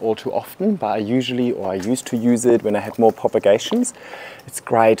CCS all too often, but I used to use it when I had more propagations. It's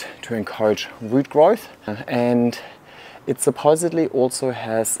great to encourage root growth, and it supposedly also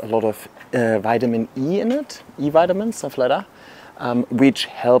has a lot of vitamin E in it, E vitamins, stuff like that. Which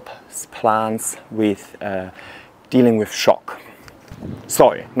helps plants with dealing with shock.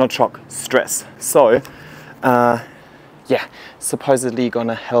 Sorry, not shock, stress. So, yeah, supposedly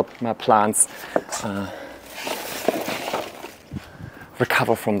gonna help my plants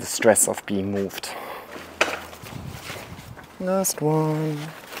recover from the stress of being moved. Last one.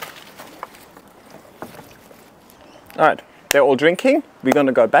 All right. They're all drinking. We're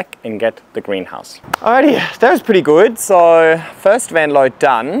gonna go back and get the greenhouse. Alrighty, that was pretty good. So first van load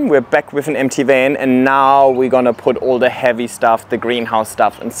done. We're back with an empty van, and now we're gonna put all the heavy stuff, the greenhouse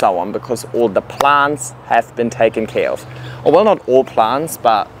stuff and so on, because all the plants have been taken care of. Oh, well, not all plants,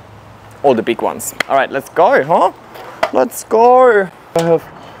 but all the big ones. All right, let's go, huh? Let's go. I have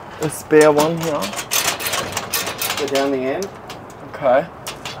a spare one here. Go down the end. Okay.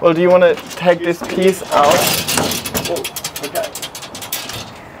 Well, do you want to take this piece out? Oh. Okay.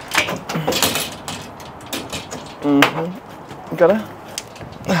 Got it?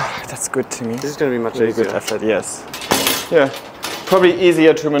 That's good to me. This is going to be much Really easier. good effort, yes. Yeah, probably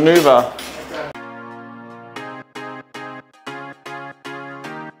easier to maneuver.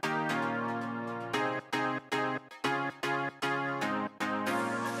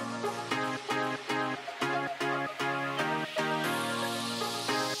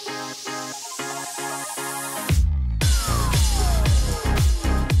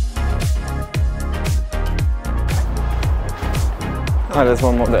 Oh, there's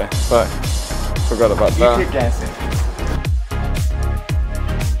one more there. Sorry, forgot about that. You keep gassing.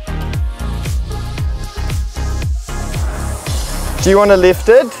 Do you want to lift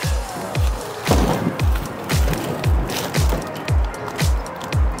it?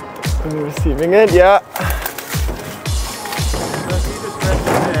 I'm receiving it, yeah.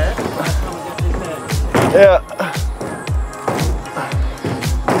 Yeah.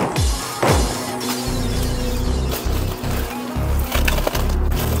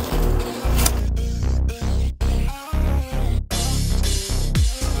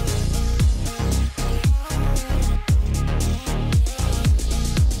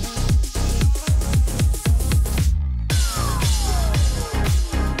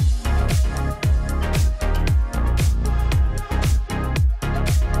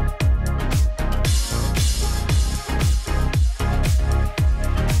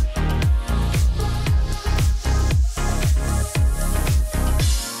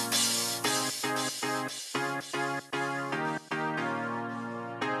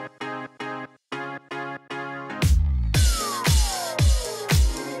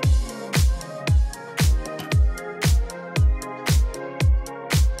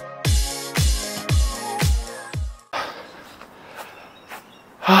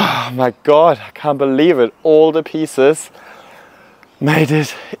 Oh my God, I can't believe it. All the pieces made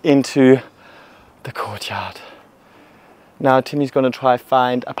it into the courtyard. Now Timmy's gonna try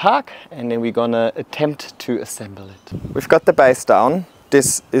find a park and then we're gonna attempt to assemble it. We've got the base down.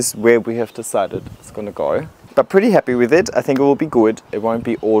 This is where we have decided it's gonna go. But pretty happy with it. I think it will be good. It won't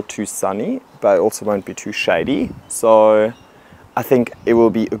be all too sunny, but it also won't be too shady. So I think it will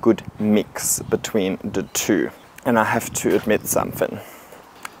be a good mix between the two. And I have to admit something.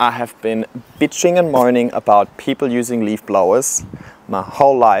 I have been bitching and moaning about people using leaf blowers my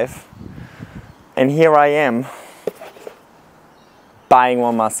whole life. And here I am, buying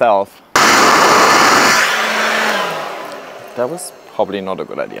one myself. That was probably not a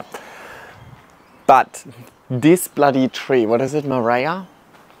good idea. But this bloody tree, what is it, Maria?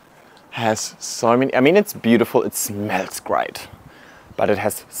 Has so many, I mean it's beautiful, it smells great. But it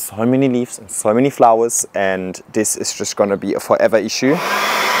has so many leaves and so many flowers, and this is just gonna be a forever issue.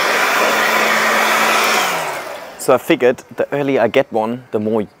 So I figured the earlier I get one, the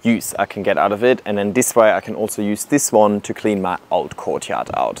more use I can get out of it, and then this way I can also use this one to clean my old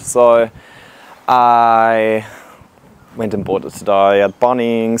courtyard out. So I went and bought it today at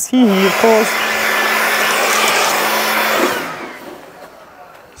Bunnings, of course.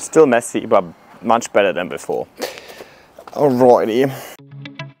 Still messy, but much better than before. Alrighty.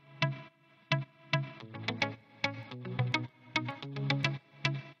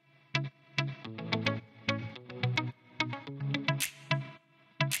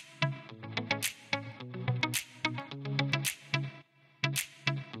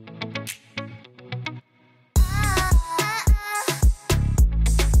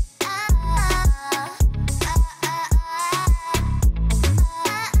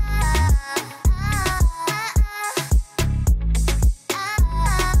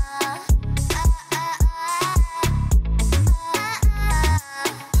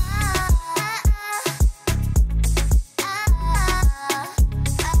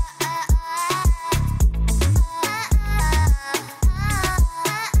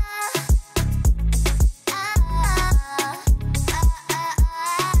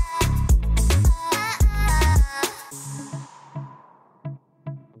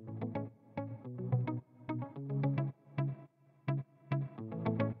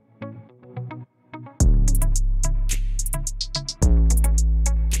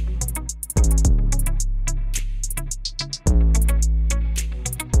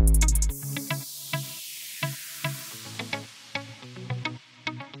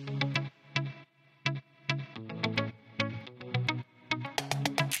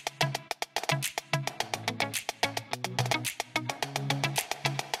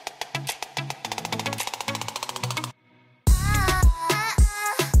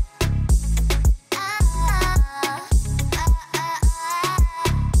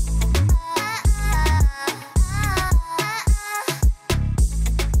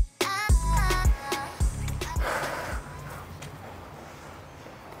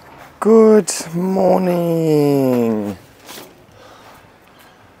 Good morning.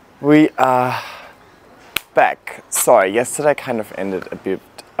 We are back. Sorry, yesterday kind of ended a bit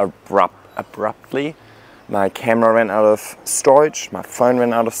abruptly. My camera ran out of storage, my phone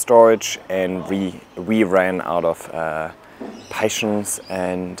ran out of storage, and we ran out of patience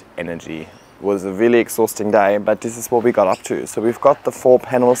and energy. It was a really exhausting day, but this is what we got up to. So we've got the 4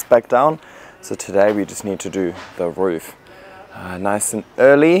 panels back down. So today we just need to do the roof. Nice and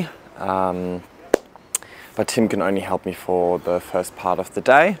early. But Tim can only help me for the first part of the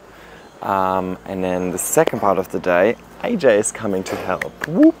day, and then the second part of the day AJ is coming to help.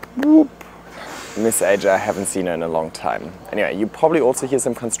 Whoop whoop. Miss AJ, I haven't seen her in a long time. Anyway, you probably also hear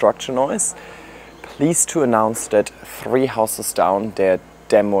some construction noise. Pleased to announce that 3 houses down they're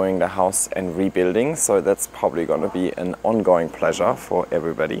demoing the house and rebuilding, so that's probably going to be an ongoing pleasure for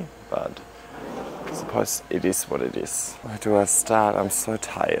everybody, but I suppose it is what it is. Where do I start? I'm so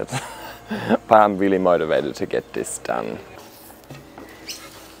tired. But I'm really motivated to get this done.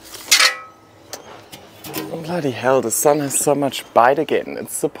 Oh, bloody hell, the sun has so much bite again.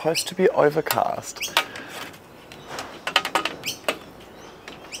 It's supposed to be overcast.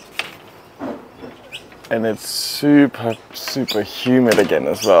 And it's super, super humid again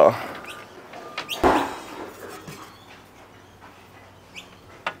as well.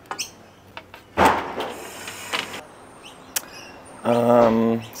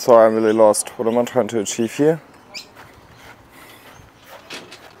 Sorry, I'm really lost. What am I trying to achieve here?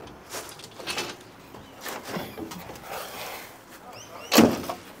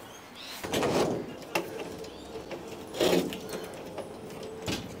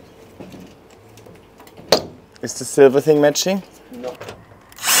 Is the silver thing matching? No.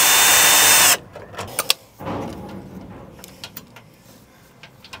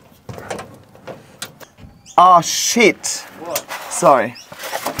 Oh shit! What? Sorry,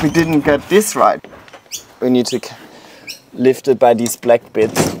 we didn't get this right. We need to lift it by these black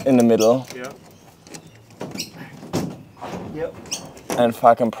bits in the middle. Yeah. Yep. And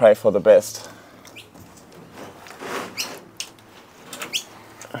fucking pray for the best.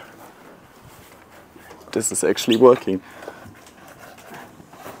 This is actually working.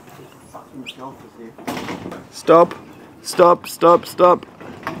 Stop, stop, stop, stop.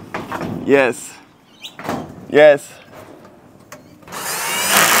 Yes, yes.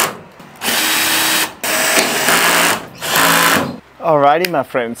 Alrighty my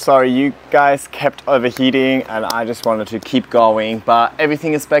friends, sorry you guys kept overheating and I just wanted to keep going, but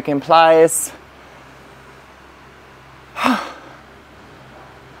everything is back in place.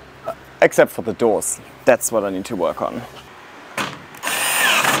 Except for the doors, that's what I need to work on.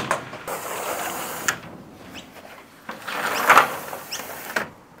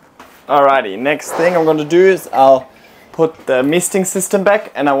 Alrighty, next thing I'm going to do is I'll put the misting system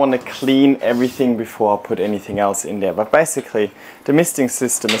back, and I want to clean everything before I put anything else in there. But basically the misting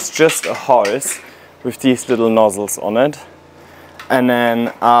system is just a hose with these little nozzles on it, and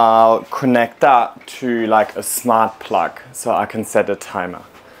then I'll connect that to like a smart plug so I can set a timer.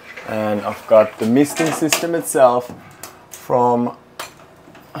 And I've got the misting system itself from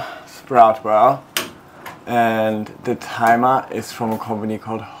Sproutwell, and the timer is from a company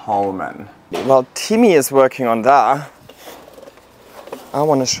called Holman. While Timmy is working on that, I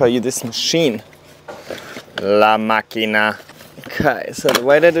want to show you this machine. La Máquina. Okay, so the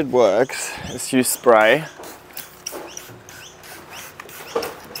way that it works is you spray.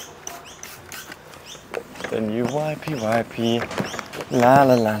 Then you wipey, la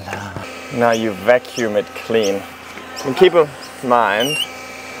la la la. Now you vacuum it clean. And keep in mind,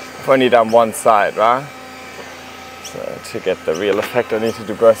 I've only done one side, right? So to get the real effect, I need to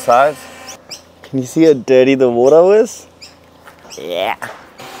do both sides. Can you see how dirty the water is? Yeah.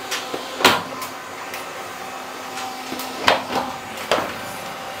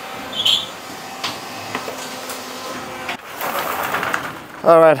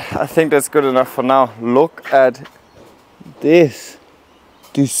 Alright, I think that's good enough for now. Look at this.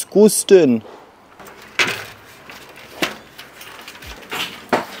 Disgusting.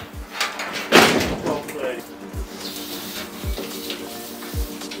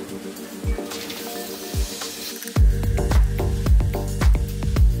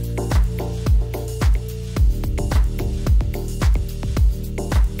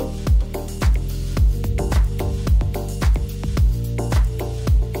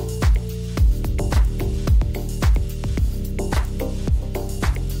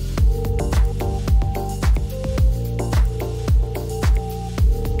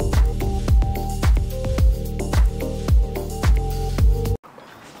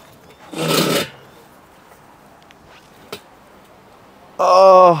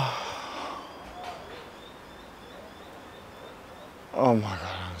 Oh my god,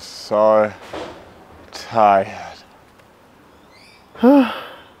 I'm so tired. I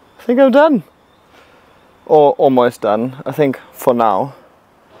think I'm done. Or almost done, I think, for now.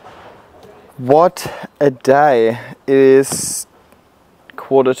 What a day. It is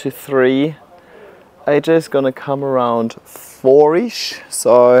 2:45. AJ's gonna come around 4-ish,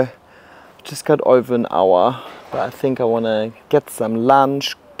 so just got over an hour. But I think I wanna get some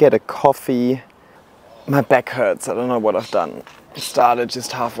lunch, get a coffee. My back hurts, I don't know what I've done. Started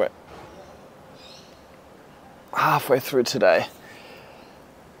just halfway through today.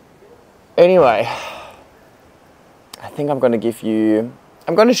 Anyway, I think I'm going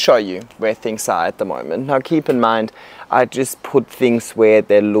to show you where things are at the moment. Now keep in mind, I just put things where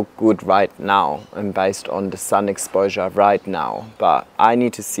they look good right now and based on the sun exposure right now. But I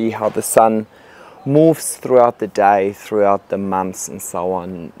need to see how the sun moves throughout the day, throughout the months and so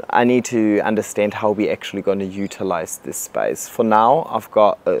on. I need to understand how we're actually going to utilize this space. For now, I've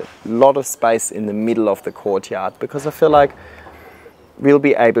got a lot of space in the middle of the courtyard because I feel like we'll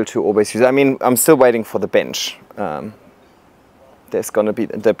be able to always use it. I mean, I'm still waiting for the bench. There's going to be,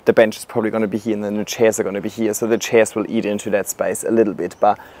 the bench is probably going to be here and then the chairs are going to be here. So the chairs will eat into that space a little bit.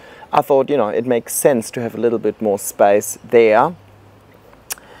 But I thought, you know, it makes sense to have a little bit more space there.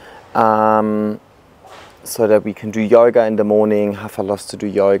 So that we can do yoga in the morning. Hafa loves to do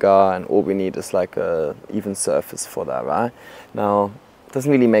yoga and all we need is like a even surface for that, right? Now, it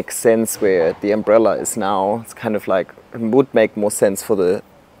doesn't really make sense where the umbrella is now. It's kind of like, it would make more sense for the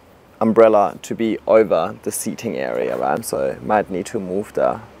umbrella to be over the seating area, right? So I might need to move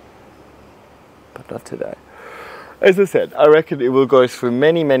there, but not today. As I said, I reckon it will go through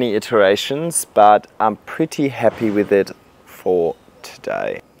many, many iterations, but I'm pretty happy with it for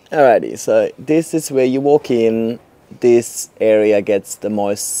today. Alrighty, so this is where you walk in. This area gets the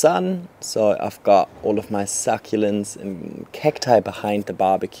most sun, so I've got all of my succulents and cacti behind the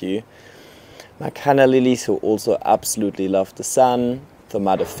barbecue. My canna lilies, who also absolutely love the sun.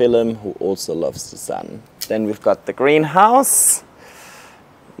 Tomatophyllum, who also loves the sun. Then we've got the greenhouse.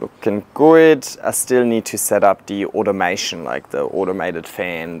 Looking good. I still need to set up the automation, like the automated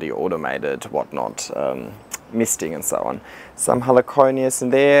fan, the automated whatnot, misting and so on. Some heliconias in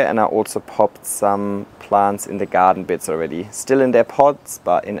there, and I also popped some plants in the garden beds already. Still in their pots,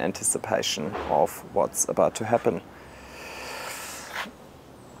 but in anticipation of what's about to happen.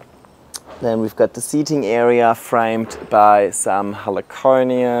 Then we've got the seating area framed by some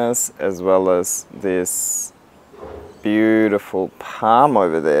heliconias, as well as this beautiful palm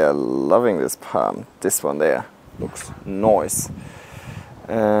over there. Loving this palm. This one there looks nice.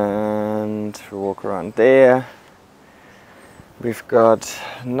 And we walk around there. We've got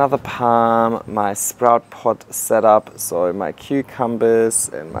another palm, my sprout pot set up, so my cucumbers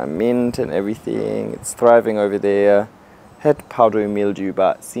and my mint and everything. It's thriving over there. Had powdery mildew,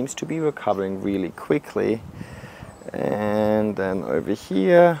 but seems to be recovering really quickly. And then over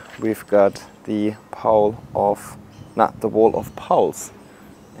here we've got the wall of poles,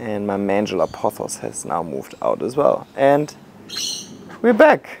 and my Mandula pothos has now moved out as well. And we're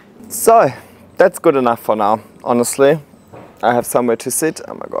back. So that's good enough for now, honestly. I have somewhere to sit.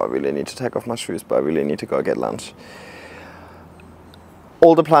 Oh my god, I really need to take off my shoes, but I really need to go get lunch.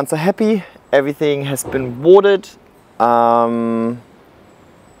 All the plants are happy. Everything has been watered. Yeah,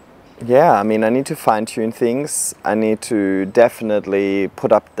 I mean, I need to fine tune things. I need to definitely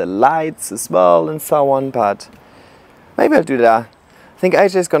put up the lights as well and so on, but maybe I'll do that. I think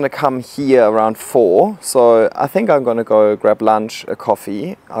AJ is going to come here around 4, so I think I'm going to go grab lunch, a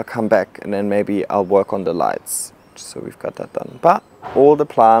coffee. I'll come back and then maybe I'll work on the lights. So we've got that done. But all the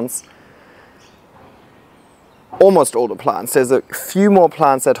plants, almost all the plants. There's a few more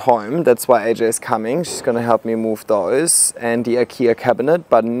plants at home. That's why AJ is coming. She's going to help me move those and the IKEA cabinet,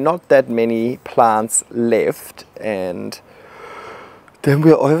 but not that many plants left. And then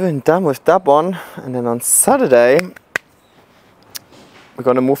we're over and done with that one. And then on Saturday, we're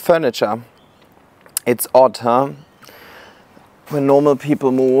going to move furniture. It's odd, huh? When normal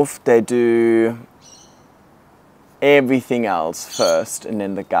people move, they do everything else first and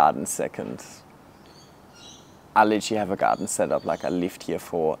then the garden second. I literally have a garden set up, like I lived here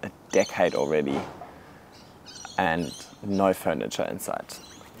for a decade already and no furniture inside.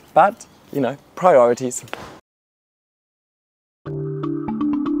 But, you know, priorities.